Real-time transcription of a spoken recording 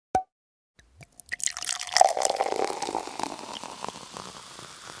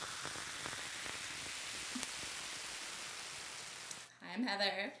I'm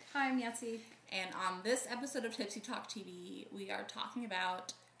Heather. Hi, I'm Yancy. And on this episode of TipsyTalkTV, we are talking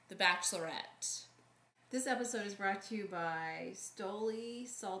about The Bachelorette. This episode is brought to you by Stoli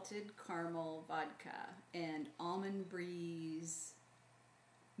Salted Caramel Vodka and Almond Breeze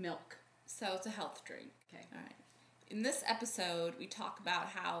Milk. So it's a health drink. Okay. All right. In this episode, we talk about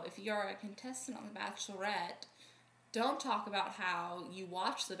how if you're a contestant on The Bachelorette, don't talk about how you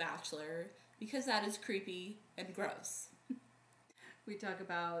watch The Bachelor because that is creepy and gross. We talk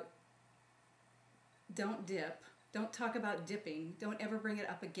about don't dip. Don't talk about dipping. Don't ever bring it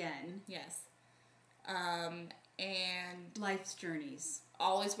up again. Yes. And life's journeys.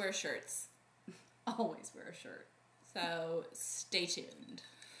 Always wear shirts. Always wear a shirt. So stay tuned.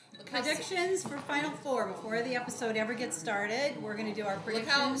 Predictions for Final Four. Before the episode ever gets started, we're going to do our predictions.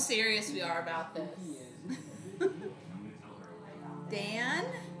 Look how serious we are about this. Dan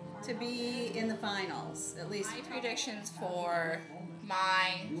to be in the finals, at least. My predictions for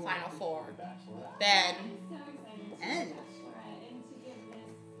my Final Four. Ben.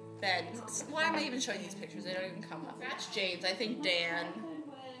 Why am I even showing these pictures? They don't even come up. That's James. I think Dan.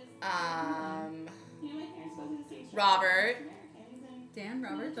 Robert. Dan,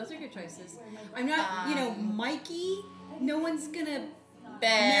 Robert, those are good choices. I'm not, Mikey. No one's gonna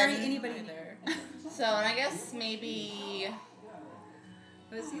marry anybody either. So, and I guess maybe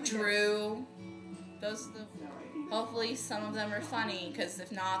Drew. Hopefully some of them are funny, because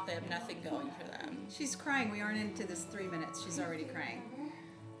if not, they have nothing going for them. She's crying. We aren't into this 3 minutes. She's already crying.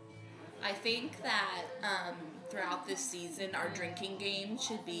 I think that throughout this season, our drinking game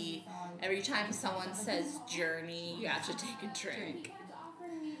should be every time someone says journey, you have to take a drink.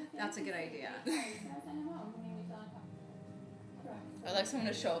 That's a good idea. I'd like someone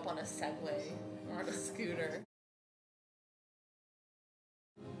to show up on a Segway or on a scooter.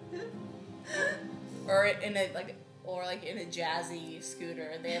 Or in a jazzy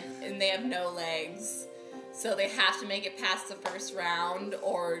scooter, and they have no legs, so they have to make it past the first round,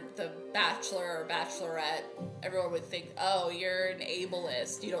 or the Bachelor or Bachelorette, everyone would think, oh, you're an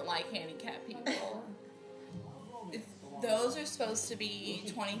ableist, you don't like handicapped people. If those are supposed to be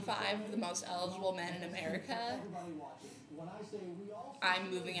 25 of the most eligible men in America, I'm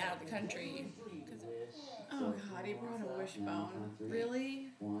moving out of the country. Oh God, he brought a wishbone. Really?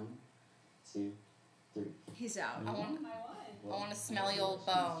 1, 2, 3. He's out. I want a smelly old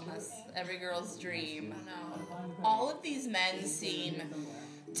bone. That's every girl's dream. I know. All of these men seem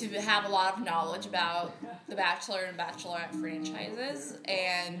to have a lot of knowledge about the Bachelor and Bachelorette franchises,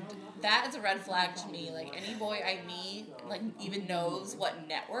 and that is a red flag to me. Like, any boy I meet, even knows what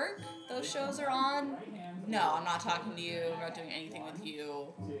network those shows are on. No, I'm not talking to you. I'm not doing anything with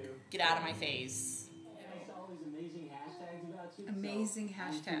you. Get out of my face. Amazing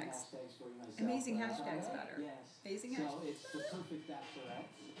hashtags. Amazing hashtags about her. Amazing hashtags. It's the perfect Bachelorette.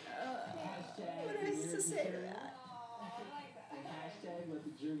 What am I supposed to say to that? Hashtag let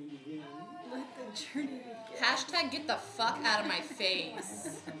the journey begin. Let the journey begin. Hashtag get the fuck out of my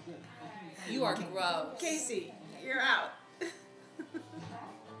face. You are gross. Casey, you're out.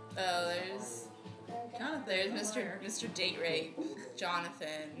 Oh, there's Mr. Date Rape,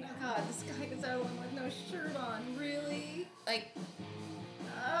 Jonathan. God, this guy gets out with no shirt on. Really?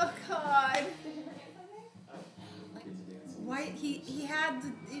 Oh God. Why he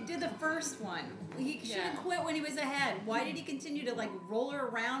did the first one. He should have quit when he was ahead. Why did he continue to roll her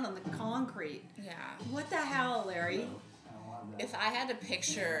around on the concrete? Yeah. What the hell, Larry? If I had to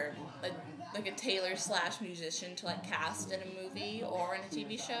picture like a Taylor/musician to cast in a movie or in a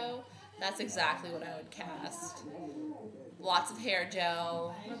TV show, that's exactly what I would cast. Lots of hair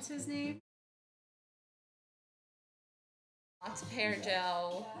gel. What's his name? Lots of hair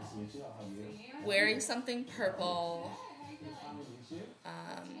gel. Wearing something purple.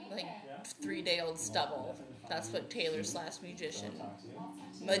 3-day-old stubble. That's what Taylor/magician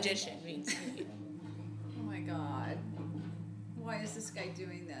means to me. Oh my God. Why is this guy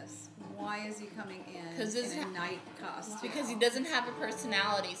doing this? Why is he coming in a night costume? Because he doesn't have a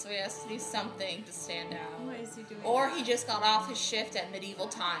personality, so he has to do something to stand out. Why is he doing Or that? he just got off his shift at medieval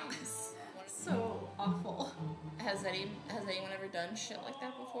times. So awful. Has anyone ever done shit like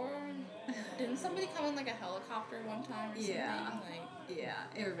that before? Didn't somebody come in a helicopter one time or something? Yeah,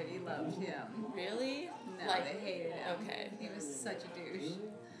 everybody loved him. Really? No, they hated him. Okay. He was such a douche.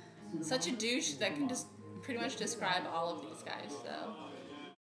 Such a douche that can just pretty much describe all of these guys, though.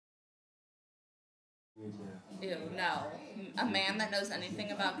 Ew, no. A man that knows anything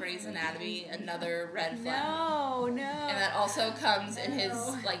about Grey's Anatomy, another red flag. No. And that also comes in his,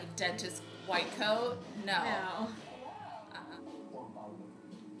 dentist white coat. No.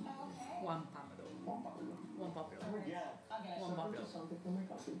 One popular.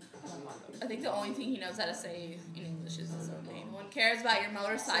 I think the only thing he knows how to say in English is his own name. No one cares about your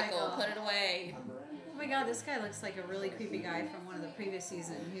motorcycle. Put it away. Oh my god, this guy looks like a really creepy guy from one of the previous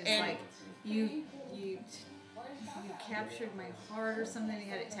seasons. He was And- like, you captured my heart or something. He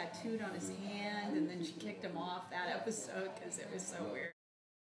had it tattooed on his hand, and then she kicked him off that episode because it was so weird.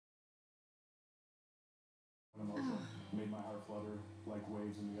 Made my heart flutter like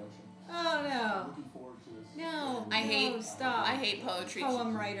waves in the ocean. Oh no. Looking forward to this. No, I hate- no, stop. I hate poetry.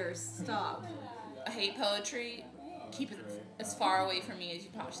 Poem writers, stop. I hate poetry. Keep it as far away from me as you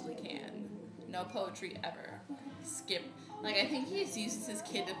possibly can. No poetry ever. Skip. Like, I think he just uses his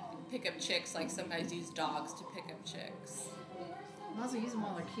kid to pick up chicks like some guys use dogs to pick up chicks. I also use them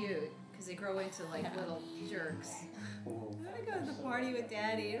while they're cute because they grow into like little jerks. I'm gonna go to the party with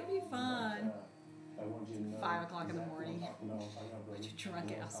Daddy. It'll be fun. I want you to know 5 o'clock in the morning. No, I got Bunch of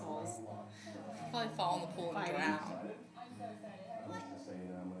drunk assholes. Probably fall in the pool and Fighting. drown.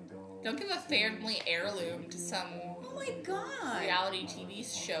 Don't give a family heirloom to some Oh my god. reality TV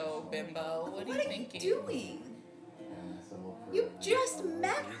show bimbo. What are you thinking? you doing? You just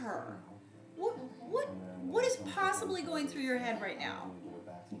met her. What is possibly going through your head right now?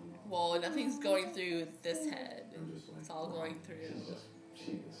 Well, nothing's going through this head. It's all going through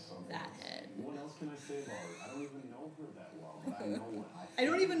that head. What else can I say about her? I don't even know her that well, but I know what I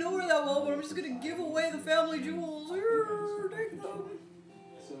don't even know her that well, but I'm just gonna give away the family jewels. Here, take them.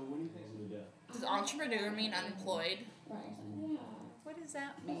 So what do you think of the death? Does entrepreneur mean unemployed? What does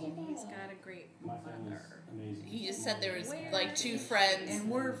that mean? He's got a great My family's mother. amazing. He just said there was like two friends And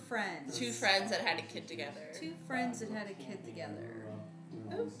we're friends. that had a kid together. Two friends that had a kid together.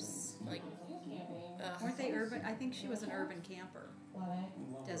 Oops. Like, Weren't they urban? I think she was an urban camper.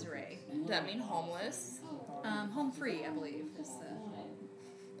 Desiree. does that mean homeless? Home free, I believe, is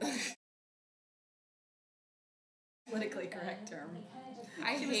the politically correct term.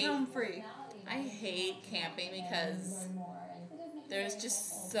 She was home free. I hate camping because there's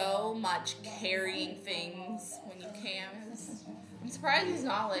just so much carrying things when you camp. I'm surprised he's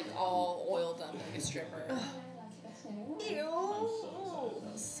not like all oiled up like a stripper. Ew.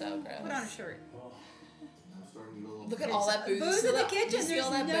 So gross. Put on a shirt. Look at all that booze. Booze in the You kitchen. see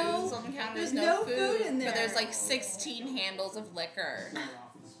all There's that no- booze on the counter. there's There's no food in But there. there's like 16 handles of liquor. God,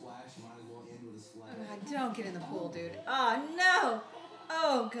 don't get in the pool, dude. Oh, no.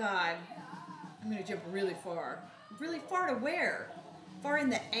 Oh, God. I'm going to jump really far. Really far to where? Far in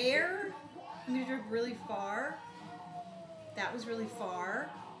the air? I'm going to jump really far. That was really far.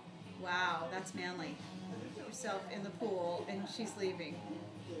 Wow, that's manly. Put yourself in the pool, and she's leaving.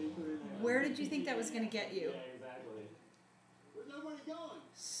 Where did you think that was going to get you? Exactly. Where's everybody going?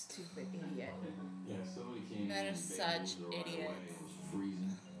 Stupid idiot. Yeah, somebody came Men are and such bailed right away. idiots. It was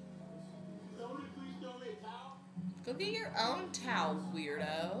freezing. Somebody please donate a towel. Go get your own towel,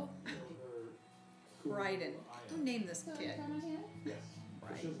 weirdo. Bryden. Who named this kid? Yes.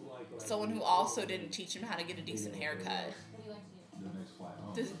 Bryden. Someone who also didn't teach him how to get a decent haircut. The next flight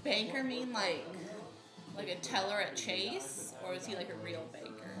home. Does banker mean like a teller at Chase, or is he like a real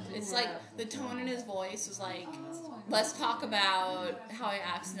banker? It's like the tone in his voice was like, let's talk about how I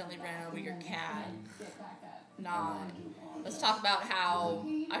accidentally ran over your cat. Not, let's talk about how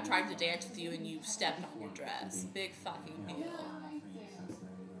I tried to dance with you and you stepped on your dress. Big fucking deal.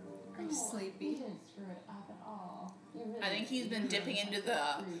 Are you sleepy? I think he's been dipping into the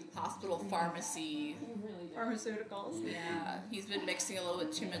hospital pharmacy. Pharmaceuticals. Yeah, he's been mixing a little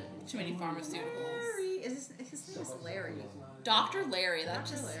bit too many pharmaceuticals. Larry. His name is Larry. Dr. Larry, that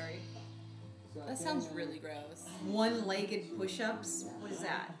Dr. just Larry. that sounds really gross. One-legged push-ups. What is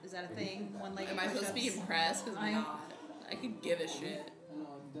that? Is that a thing? One-legged Am I push-ups? supposed to be impressed? Because I'm I- not. I could give a shit.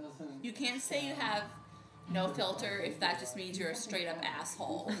 You can't say you have no filter if that just means you're a straight up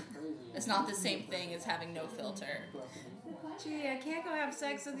asshole. It's not the same thing as having no filter. Gee, I can't go have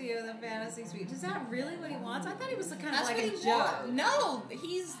sex with you in the fantasy suite. Is that really what he wants? I thought he was kind of That's like what a he joke. wants. No,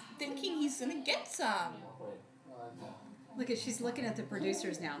 he's thinking he's gonna get some. Look at she's looking at the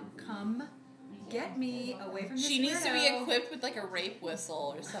producers now. Come, get me away from this She needs to be weirdo. equipped with like a rape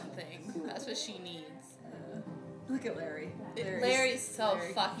whistle or something. That's what she needs. Look at Larry. Larry's so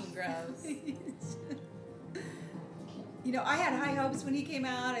Larry. fucking gross. You know, I had high hopes when he came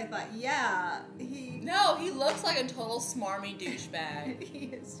out. I thought, yeah, No, he looks like a total smarmy douchebag. he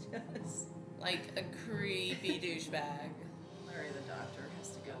is just. Like a creepy douchebag. Larry the doctor has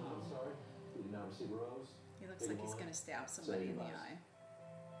to go. I'm sorry. You did not receive a rose? He looks like he's going to stab somebody in the eye.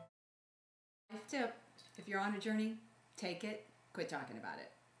 Life tip: if you're on a journey, take it. Quit talking about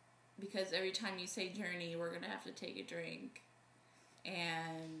it. Because every time you say journey, we're gonna have to take a drink.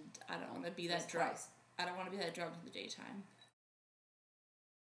 And I don't want to be that drunk. Twice. I don't want to be that drunk in the daytime.